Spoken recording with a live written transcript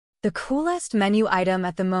The coolest menu item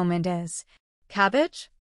at the moment is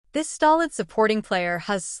Cabbage. This stolid supporting player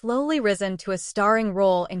has slowly risen to a starring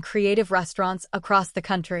role in creative restaurants across the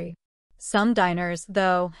country. Some diners,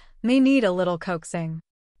 though, may need a little coaxing.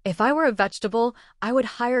 If I were a vegetable, I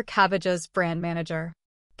would hire Cabbage's brand manager.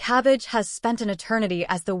 Cabbage has spent an eternity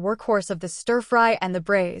as the workhorse of the stir-fry and the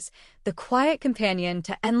braise, the quiet companion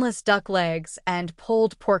to endless duck legs and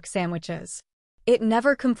pulled pork sandwiches. It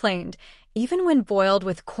never complained, even when boiled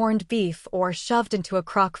with corned beef or shoved into a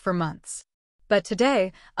crock for months. But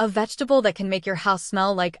today, a vegetable that can make your house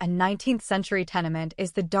smell like a 19th century tenement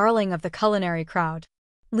is the darling of the culinary crowd.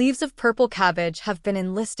 Leaves of purple cabbage have been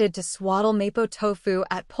enlisted to swaddle mapo tofu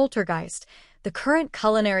at Poltergeist, the current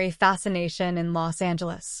culinary fascination in Los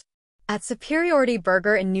Angeles. At Superiority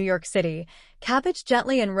Burger in New York City, cabbage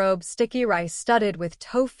gently enrobes sticky rice studded with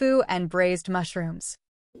tofu and braised mushrooms.